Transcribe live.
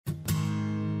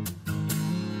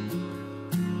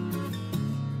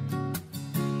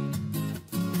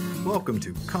Welcome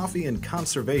to Coffee and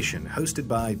Conservation, hosted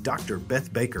by Dr.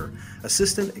 Beth Baker,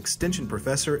 Assistant Extension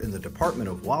Professor in the Department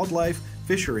of Wildlife,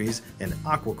 Fisheries, and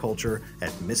Aquaculture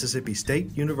at Mississippi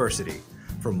State University.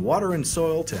 From water and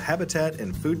soil to habitat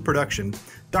and food production,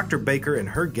 Dr. Baker and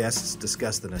her guests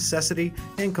discuss the necessity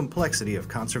and complexity of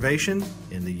conservation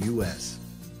in the U.S.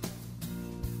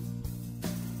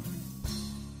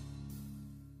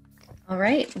 All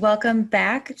right, welcome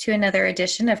back to another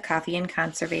edition of Coffee and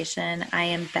Conservation. I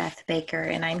am Beth Baker,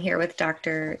 and I'm here with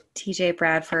Dr. TJ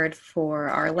Bradford for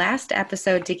our last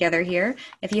episode together here.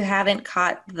 If you haven't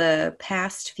caught the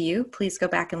past few, please go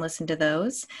back and listen to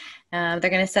those. They're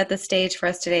going to set the stage for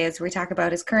us today as we talk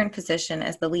about his current position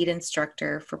as the lead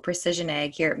instructor for Precision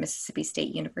Ag here at Mississippi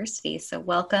State University. So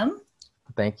welcome.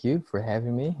 Thank you for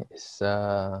having me. It's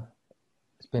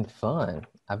been fun.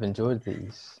 I've enjoyed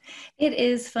these. It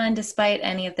is fun despite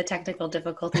any of the technical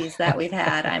difficulties that we've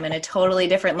had. I'm in a totally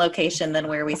different location than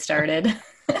where we started.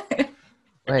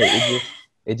 Right.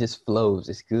 It just flows.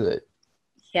 It's good.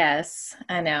 Yes,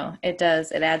 I know. It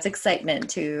does. It adds excitement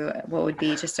to what would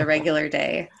be just a regular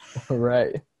day.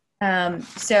 Right.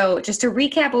 So just to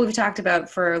recap what we've talked about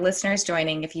for listeners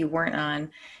joining, if you weren't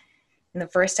on, in the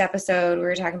first episode, we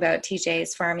were talking about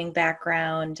TJ's farming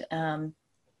background.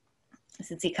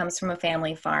 Since he comes from a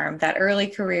family farm, that early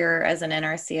career as an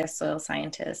NRCS soil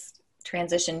scientist,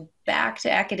 transitioned back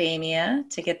to academia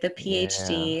to get the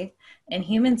PhD in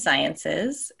human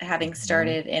sciences, having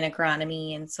started in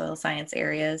agronomy and soil science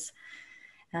areas,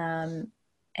 and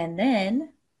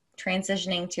then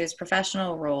transitioning to his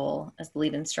professional role as the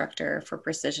lead instructor for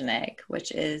Precision Ag,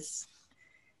 which is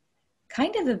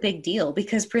kind of a big deal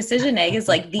because Precision Ag is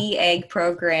like the ag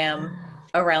program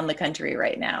around the country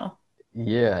right now.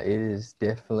 Yeah, it is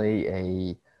definitely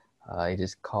it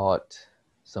has caught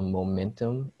some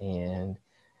momentum. And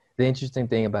the interesting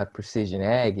thing about Precision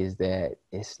Ag is that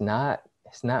it's not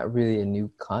really a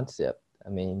new concept. I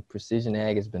mean, Precision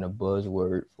Ag has been a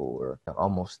buzzword for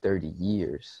almost 30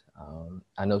 years.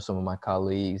 I know some of my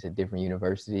colleagues at different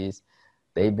universities,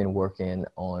 they've been working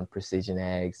on Precision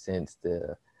Ag since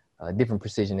the different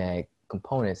Precision Ag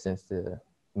components since the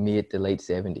mid to late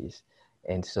 70s.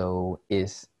 And so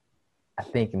I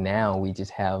think now we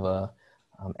just have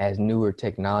as newer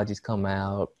technologies come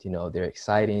out, they're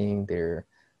exciting, they're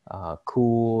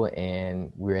cool,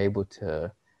 and we're able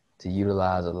to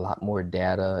utilize a lot more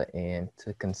data and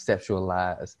to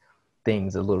conceptualize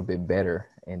things a little bit better.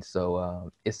 And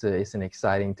so it's an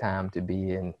exciting time to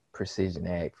be in Precision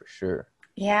Ag for sure.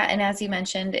 Yeah, and as you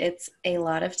mentioned, it's a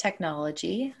lot of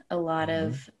technology, a lot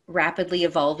of rapidly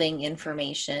evolving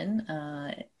information,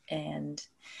 and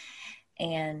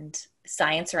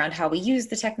science around how we use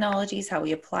the technologies, how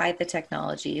we apply the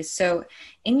technologies. So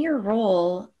in your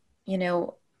role,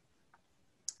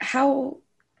 how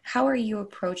are you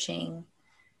approaching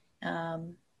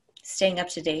staying up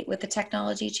to date with the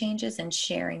technology changes and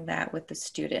sharing that with the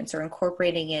students or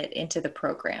incorporating it into the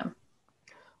program?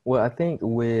 Well, I think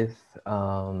with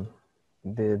the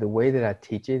way that I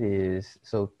teach it is,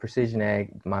 so Precision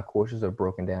Ag, my courses are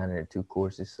broken down into 2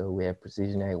 courses. So we have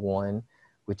Precision Ag 1,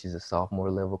 which is a sophomore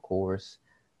level course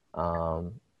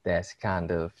that's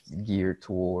kind of geared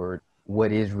toward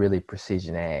what is really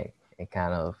Precision Ag and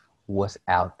kind of what's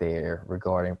out there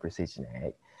regarding Precision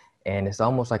Ag. And it's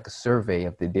almost like a survey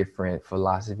of the different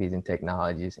philosophies and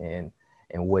technologies and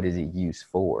what is it used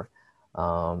for.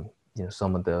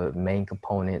 Some of the main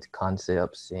components,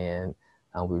 concepts, and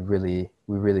we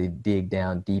really dig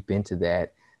down deep into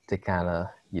that to kind of,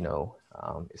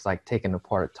 it's like taking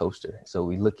apart a toaster. So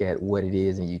we look at what it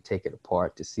is and you take it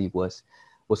apart to see what's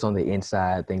on the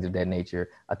inside, things of that nature.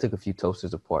 I took a few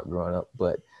toasters apart growing up,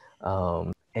 but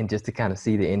and just to kind of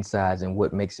see the insides and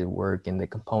what makes it work and the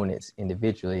components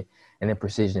individually. And then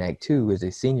Precision Ag 2 is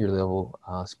a senior level,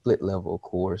 split level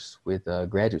course with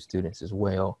graduate students as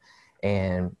well.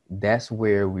 And that's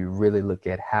where we really look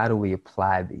at how do we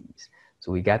apply these.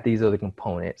 So we got these other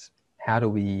components. How do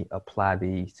we apply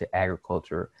these to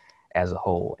agriculture as a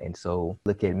whole? And so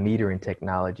look at metering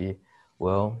technology.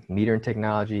 Well, metering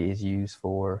technology is used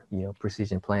for,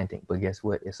 precision planting, but guess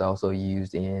what? It's also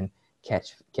used in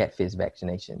catfish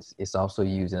vaccinations. It's also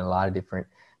used in a lot of different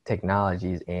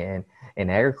technologies. And in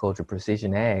agriculture,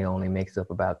 Precision Ag only makes up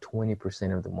about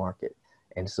 20% of the market.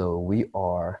 And so we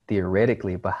are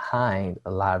theoretically behind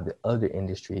a lot of the other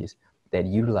industries that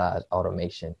utilize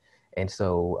automation. And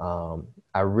so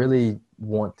I really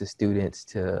want the students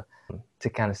to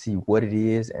kind of see what it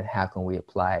is and how can we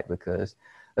apply it, because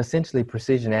essentially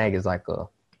Precision Ag is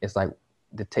it's like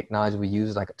the technology we use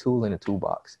is like a tool in a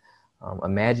toolbox.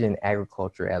 Imagine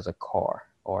agriculture as a car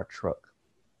or a truck.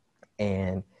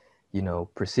 And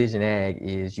precision ag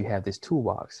is you have this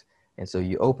toolbox. And so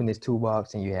you open this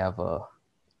toolbox and you have a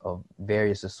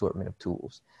various assortment of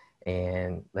tools.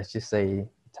 And let's just say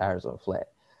tires are flat.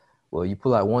 Well, you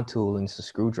pull out one tool and it's a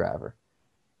screwdriver.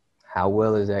 How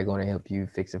well is that going to help you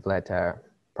fix a flat tire?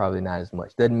 Probably not as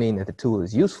much. Doesn't mean that the tool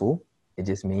is useful. It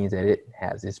just means that it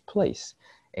has its place.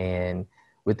 And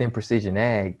within precision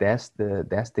ag, that's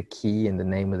the key and the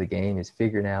name of the game, is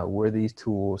figuring out where these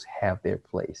tools have their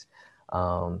place.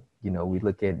 We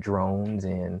look at drones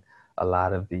and a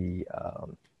lot of the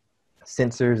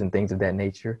sensors and things of that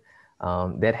nature.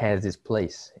 That has its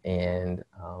place, and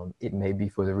it may be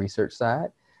for the research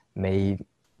side, may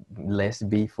less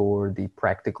be for the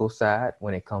practical side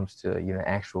when it comes to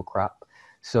actual crop.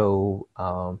 So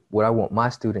what I want my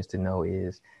students to know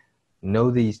is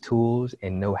know these tools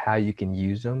and know how you can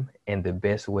use them and the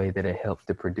best way that it helps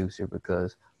the producer,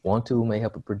 because one tool may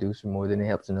help a producer more than it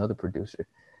helps another producer.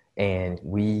 And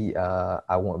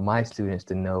I want my students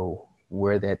to know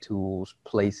where that tool's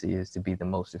place is to be the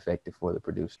most effective for the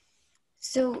producer.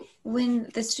 So when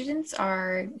the students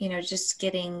are, just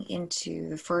getting into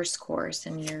the first course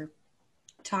and you're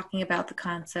talking about the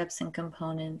concepts and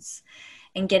components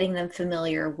and getting them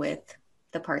familiar with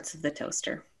the parts of the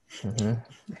toaster,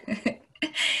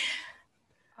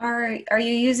 are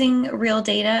you using real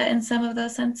data in some of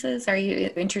those senses? Are you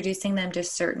introducing them to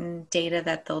certain data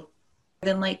that they'll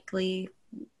than likely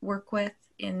work with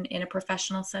in a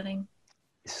professional setting?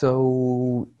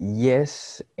 So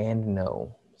yes and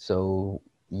no. So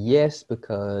yes,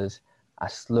 because I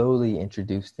slowly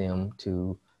introduced them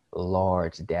to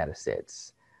large data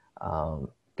sets,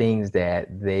 things that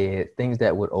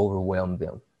would overwhelm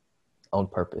them on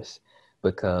purpose,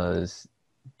 because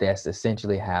that's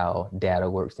essentially how data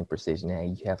works in precision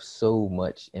ag. You have so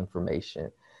much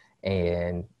information,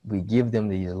 and we give them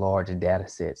these large data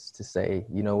sets to say,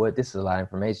 you know what, this is a lot of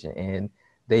information, and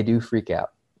they do freak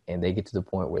out. And they get to the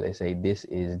point where they say, this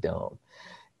is dumb.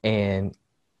 And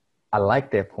I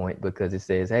like that point, because it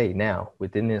says, hey, now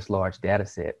within this large data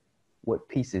set, what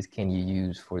pieces can you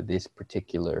use for this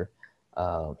particular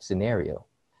scenario?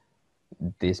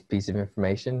 This piece of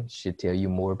information should tell you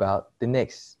more about the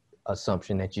next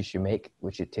assumption that you should make,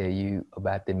 which should tell you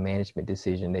about the management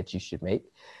decision that you should make.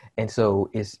 And so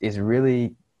it's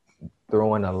really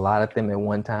throwing a lot of them at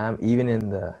one time, even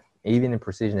in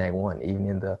Precision Ag 1, even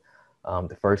in the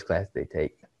first class they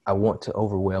take. I want to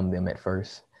overwhelm them at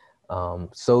first,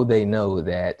 so they know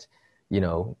that,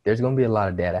 there's going to be a lot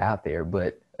of data out there,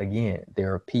 but again,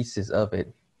 there are pieces of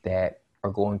it that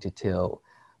are going to tell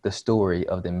the story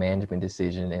of the management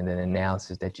decision and the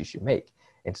analysis that you should make.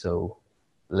 And so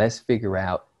let's figure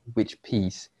out which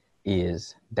piece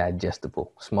is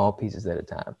digestible, small pieces at a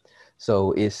time.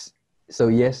 So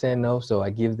yes and no. So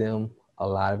I give them a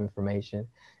lot of information.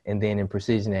 And then in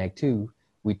Precision Ag 2,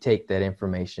 we take that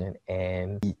information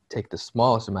and we take the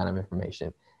smallest amount of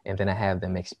information, and then I have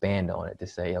them expand on it to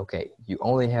say, okay, you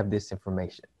only have this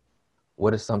information.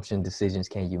 What assumption decisions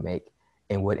can you make?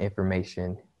 And what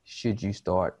information should you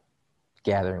start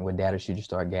gathering? What data should you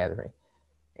start gathering?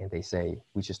 And they say,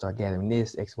 we should start gathering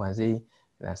this, X, Y, Z.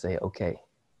 And I say, okay,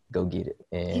 go get it.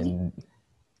 And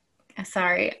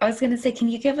sorry, I was going to say, can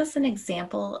you give us an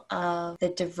example of the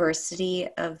diversity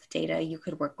of data you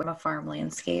could work with a farm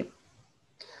landscape?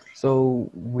 So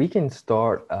we can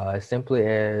start as simply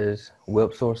as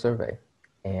web source survey,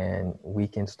 and we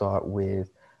can start with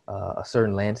a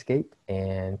certain landscape,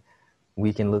 and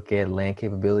we can look at land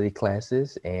capability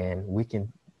classes, and we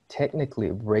can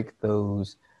technically break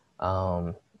those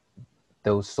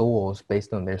soils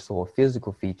based on their soil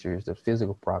physical features, their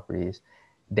physical properties,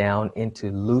 down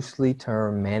into loosely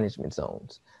termed management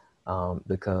zones,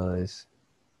 because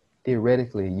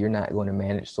theoretically, you're not going to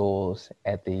manage soils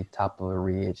at the top of a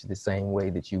ridge the same way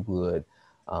that you would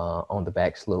on the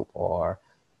back slope or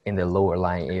in the lower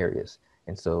lying areas.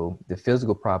 And so the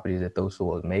physical properties that those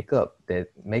soils make up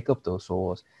those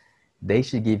soils, they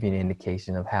should give you an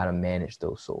indication of how to manage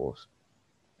those soils.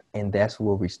 And that's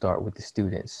where we start with the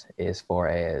students, as far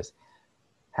as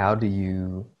how do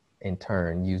you, in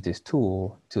turn, use this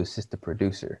tool to assist the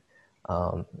producer.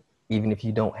 Even if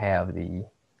you don't have the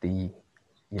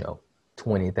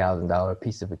 $20,000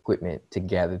 piece of equipment to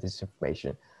gather this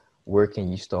information, where can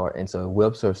you start? And so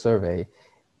web source survey,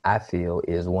 I feel,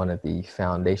 is one of the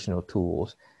foundational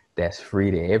tools that's free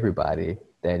to everybody,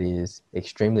 that is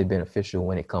extremely beneficial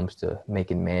when it comes to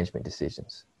making management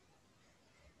decisions.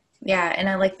 Yeah, and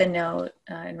I like the note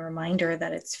and reminder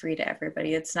that it's free to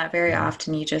everybody. It's not very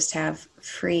often you just have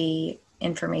free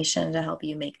information to help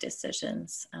you make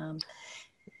decisions.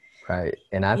 Right.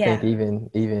 And I think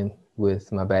even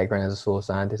with my background as a soil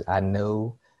scientist, I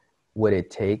know what it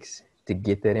takes to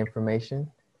get that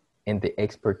information and the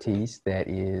expertise that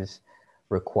is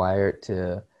required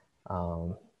to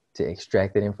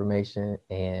extract that information.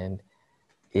 And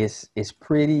it's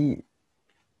really,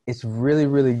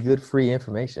 really good free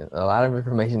information. A lot of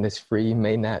information that's free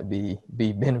may not be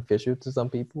beneficial to some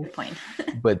people. Good point.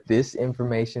 But this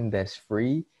information that's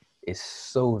free is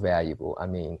so valuable. I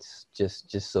mean, it's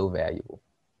just so valuable.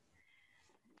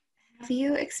 Have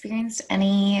you experienced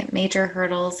any major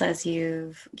hurdles as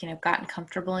you've, gotten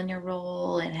comfortable in your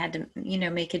role and had to,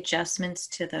 make adjustments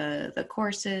to the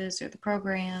courses or the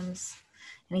programs?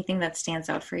 Anything that stands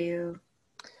out for you?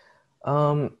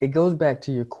 It goes back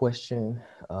to your question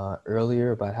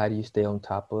earlier about how do you stay on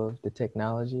top of the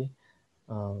technology,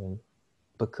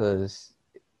 because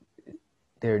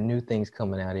there are new things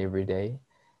coming out every day,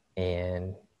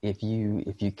 and if you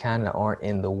kind of aren't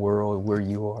in the world where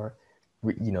you are,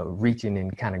 reaching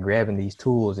and kind of grabbing these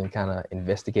tools and kind of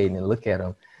investigating and look at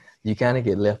them, you kind of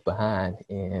get left behind,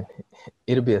 and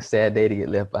it'll be a sad day to get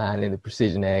left behind in the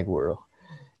precision ag world.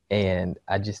 And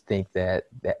I just think that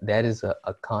is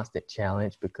a constant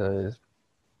challenge, because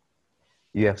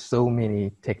you have so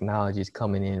many technologies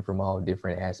coming in from all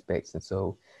different aspects. And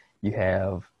so you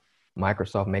have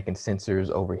Microsoft making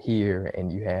sensors over here,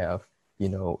 and you have,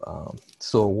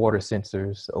 soil water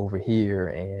sensors over here,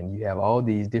 and you have all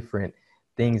these different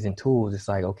things and tools. It's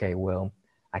like, okay, well,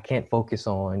 I can't focus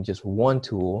on just one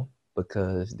tool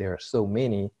because there are so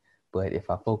many, but if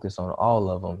I focus on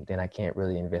all of them, then I can't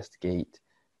really investigate,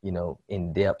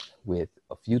 in depth with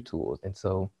a few tools. And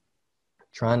so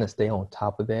trying to stay on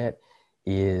top of that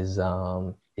is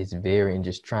very, and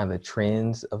just trying the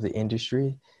trends of the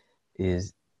industry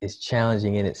is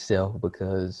challenging in itself,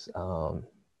 because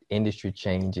industry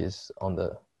changes on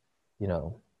the,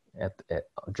 at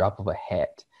a drop of a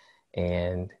hat.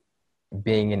 And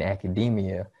being in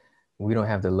academia, we don't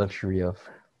have the luxury of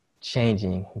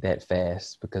changing that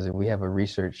fast, because if we have a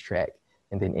research track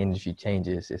and then industry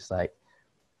changes, it's like,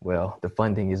 well, the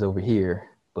funding is over here,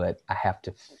 but I have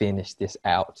to finish this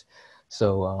out.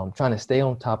 So I'm trying to stay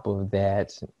on top of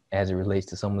that as it relates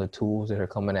to some of the tools that are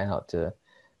coming out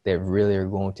that really are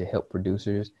going to help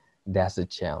producers. That's a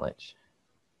challenge.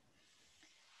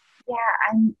 Yeah,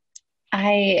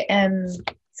 I am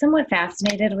somewhat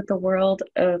fascinated with the world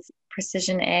of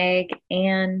precision ag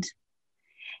and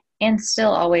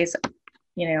still always,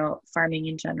 farming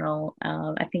in general.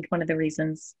 I think one of the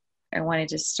reasons I wanted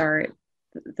to start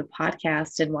the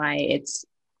podcast and why it's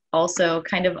also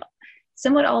kind of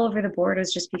somewhat all over the board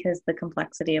was just because the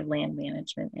complexity of land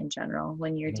management in general.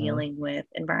 When you're dealing with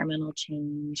environmental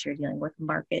change, you're dealing with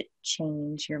market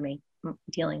change, you're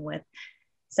dealing with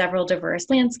several diverse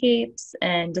landscapes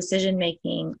and decision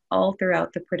making all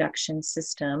throughout the production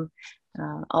system,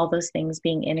 all those things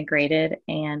being integrated,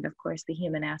 and of course the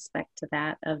human aspect to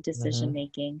that of decision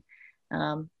making,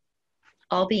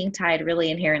 all being tied really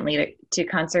inherently to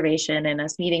conservation and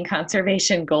us meeting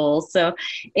conservation goals. So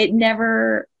it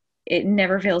never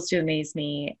fails to amaze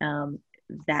me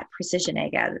that precision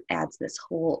ag adds this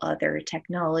whole other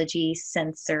technology,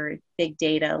 sensor, big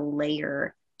data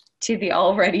layer to the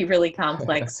already really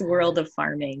complex world of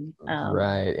farming.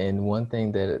 Right. And one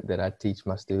thing that I teach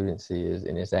my students is,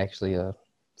 and it's actually a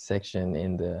section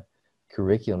in the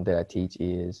curriculum that I teach,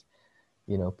 is,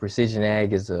 precision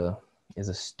ag is a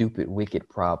stupid, wicked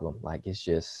problem. Like, it's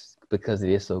just because it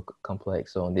is so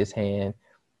complex. So on this hand,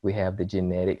 we have the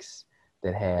genetics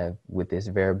that have with this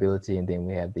variability, and then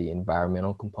we have the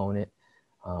environmental component,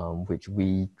 which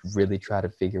we really try to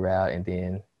figure out. And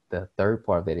then the third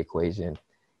part of that equation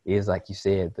is, like you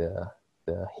said,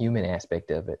 the human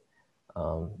aspect of it.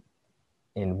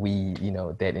 And we,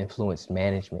 that influence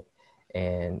management.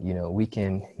 And, we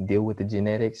can deal with the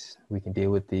genetics, we can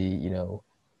deal with the,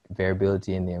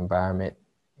 variability in the environment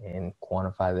and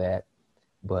quantify that.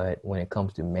 But when it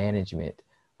comes to management,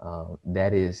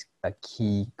 that is a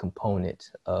key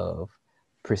component of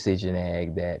precision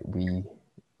ag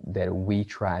that we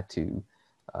try to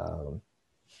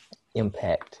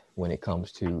impact when it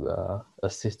comes to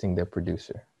assisting the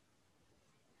producer.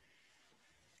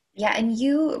 Yeah, and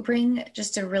you bring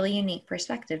just a really unique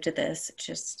perspective to this,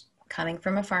 just coming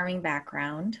from a farming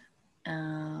background,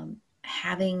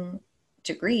 having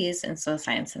degrees in soil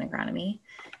science and agronomy,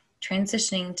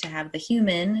 transitioning to have the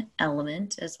human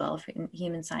element as well for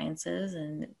human sciences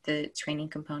and the training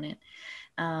component.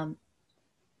 And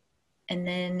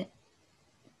then,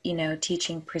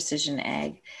 teaching precision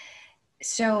ag.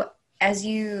 So as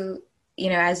you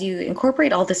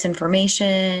incorporate all this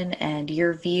information and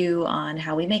your view on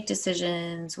how we make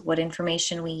decisions, what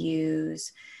information we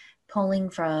use, pulling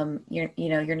from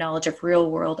your knowledge of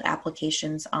real world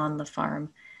applications on the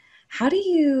farm, How do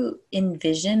you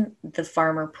envision the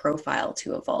farmer profile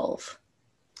to evolve?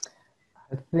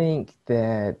 I think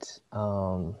that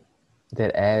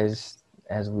that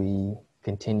as we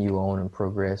continue on and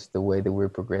progress the way that we're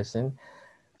progressing,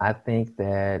 I think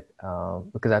that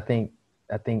because I think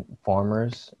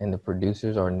farmers and the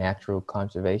producers are natural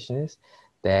conservationists,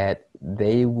 that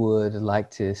they would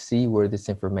like to see where this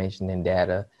information and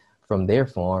data from their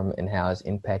farm and how it's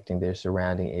impacting their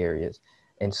surrounding areas.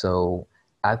 And so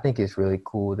I think it's really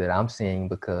cool that I'm seeing,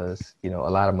 because you know a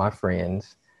lot of my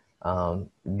friends,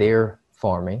 they're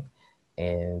farming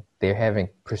and they're having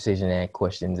precision ag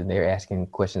questions and they're asking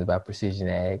questions about precision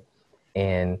ag,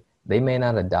 and they may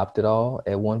not adopt it all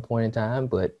at one point in time,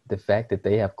 but the fact that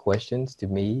they have questions to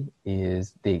me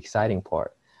is the exciting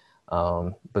part.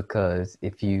 Because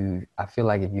I feel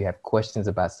like if you have questions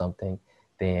about something,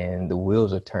 then the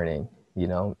wheels are turning, you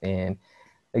know. And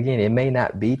again, it may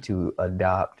not be to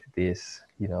adopt this,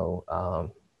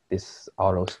 this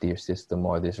auto steer system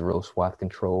or this row swath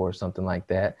control or something like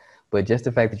that, but just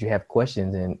the fact that you have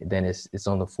questions and then it's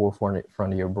on the forefront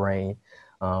of your brain.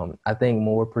 I think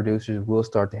more producers will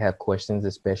start to have questions,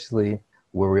 especially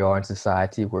where we are in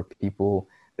society, where people,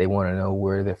 they want to know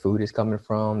where their food is coming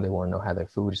from. They want to know how their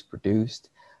food is produced.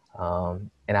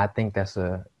 And I think that's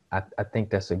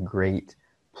a great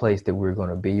place that we're going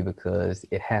to be, because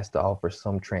it has to offer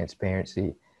some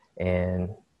transparency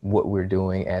in what we're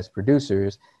doing as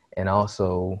producers, and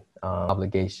also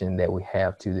obligation that we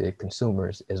have to the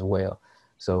consumers as well.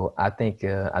 So I think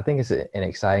it's an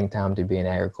exciting time to be in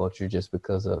agriculture, just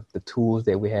because of the tools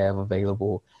that we have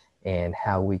available and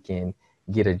how we can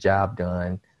get a job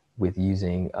done with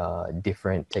using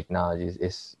different technologies.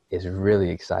 It's really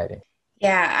exciting.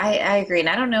 Yeah, I agree. And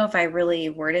I don't know if I really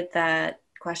worded that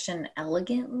question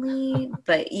elegantly,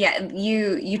 but yeah,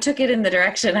 you took it in the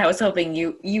direction I was hoping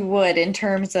you would, in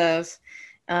terms of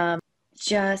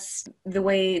just the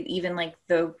way even like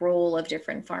the role of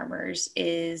different farmers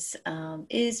is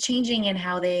changing in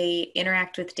how they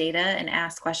interact with data and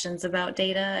ask questions about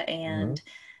data Hmm. and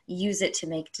use it to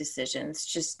make decisions,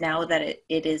 just now that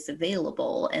it is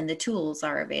available and the tools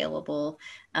are available.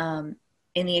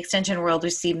 In the extension world, we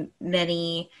see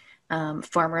many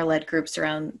farmer-led groups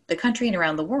around the country and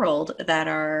around the world that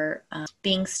are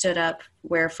being stood up,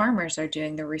 where farmers are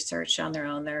doing the research on their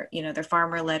own. They're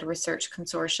farmer-led research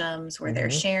consortiums where they're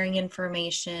Hmm. sharing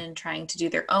information, trying to do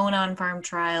their own on-farm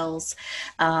trials,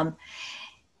 um,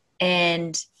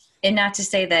 and and not to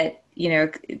say that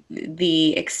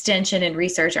the extension and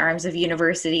research arms of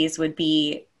universities would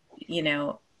be you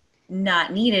know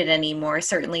not needed anymore.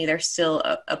 Certainly, they're still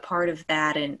a part of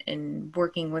that, and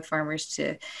working with farmers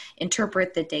to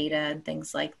interpret the data and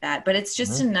things like that. But it's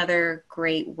just Hmm. another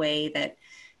great way that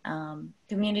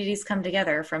communities come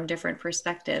together from different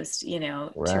perspectives,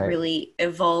 to Right. really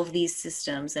evolve these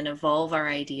systems and evolve our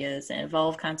ideas and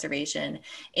evolve conservation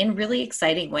in really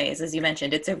exciting ways. As you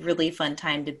mentioned, it's a really fun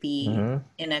time to be Hmm.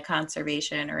 in a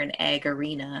conservation or an ag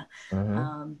arena,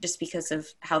 Hmm. just because of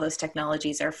how those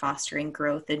technologies are fostering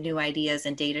growth and new ideas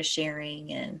and data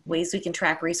sharing and ways we can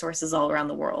track resources all around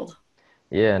the world.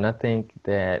 Yeah, and I think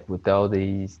that with all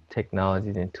these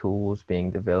technologies and tools being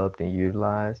developed and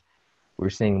utilized, we're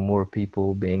seeing more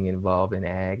people being involved in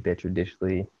ag that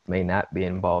traditionally may not be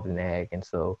involved in ag. And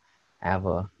so I have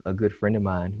a good friend of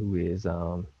mine who's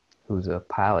a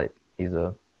pilot. He's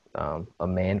a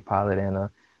manned pilot and a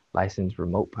licensed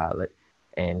remote pilot,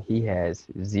 and he has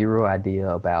zero idea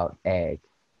about ag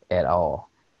at all.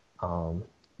 Um,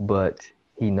 but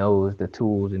he knows the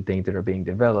tools and things that are being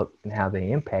developed and how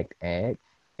they impact ag.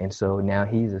 And so now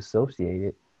he's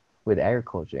associated with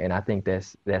agriculture. And I think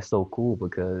that's so cool,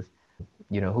 because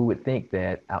who would think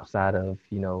that outside of,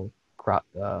 crop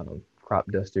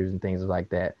dusters and things like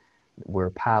that, where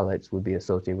pilots would be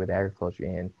associated with agriculture.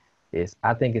 And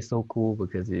I think it's so cool,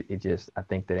 because I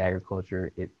think that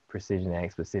agriculture, precision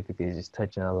ag specifically, is just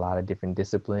touching a lot of different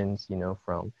disciplines,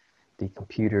 from the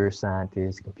computer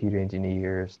scientists, computer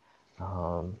engineers,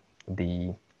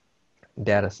 the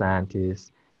data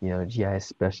scientists, GIS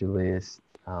specialists,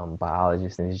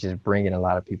 biologists, and it's just bringing a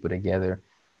lot of people together.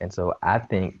 And so I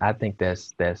think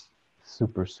that's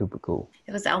super super cool.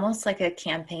 It was almost like a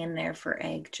campaign there for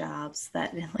egg jobs,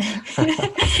 that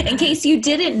in case you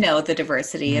didn't know the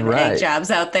diversity of egg Right,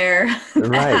 jobs out there,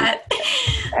 right. that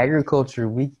Agriculture,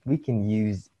 we can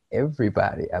use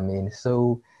everybody. I mean,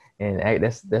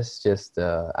 that's just.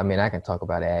 I mean, I can talk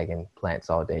about ag and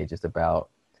plants all day, just about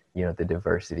the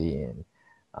diversity and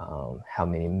how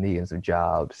many millions of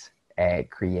jobs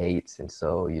ag creates. And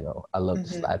so I love to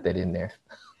Mhm. slide that in there.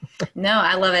 No,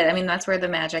 I love it. I mean, that's where the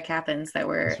magic happens. That's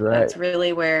right. That's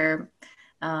really where,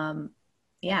 um,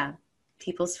 yeah,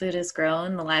 people's food is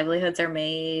grown, the livelihoods are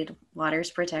made, water's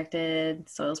protected,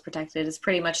 soil's protected is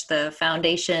pretty much the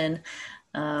foundation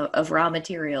of raw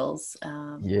materials.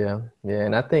 Yeah.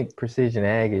 And I think precision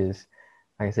ag is,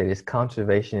 like I said, it's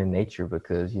conservation in nature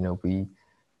because,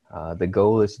 the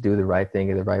goal is to do the right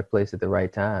thing at the right place at the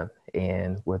right time.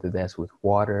 And whether that's with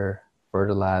water,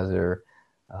 fertilizer,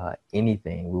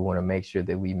 anything, we want to make sure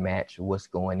that we match what's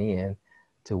going in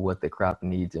to what the crop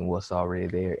needs and what's already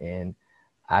there. And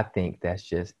I think that's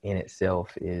just in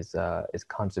itself is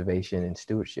conservation and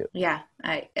stewardship. Yeah,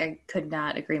 I could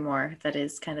not agree more. That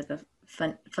is kind of the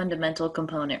fundamental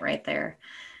component right there.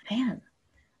 Man,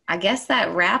 I guess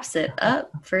that wraps it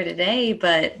up for today,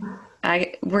 but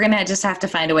we're going to just have to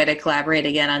find a way to collaborate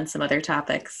again on some other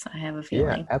topics. I have a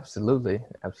feeling. Yeah, absolutely.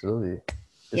 This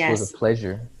was a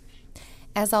pleasure.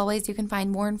 As always, you can find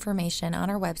more information on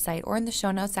our website or in the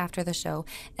show notes after the show.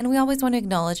 And we always want to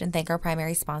acknowledge and thank our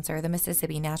primary sponsor, the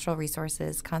Mississippi Natural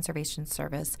Resources Conservation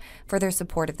Service, for their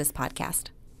support of this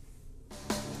podcast.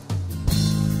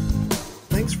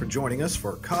 Thanks for joining us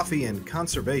for Coffee and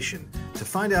Conservation. To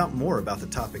find out more about the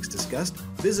topics discussed,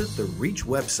 visit the REACH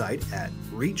website at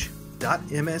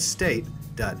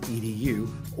reach.msstate.edu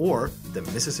or the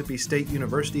Mississippi State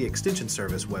University Extension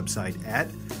Service website at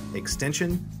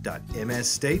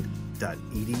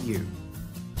extension.msstate.edu.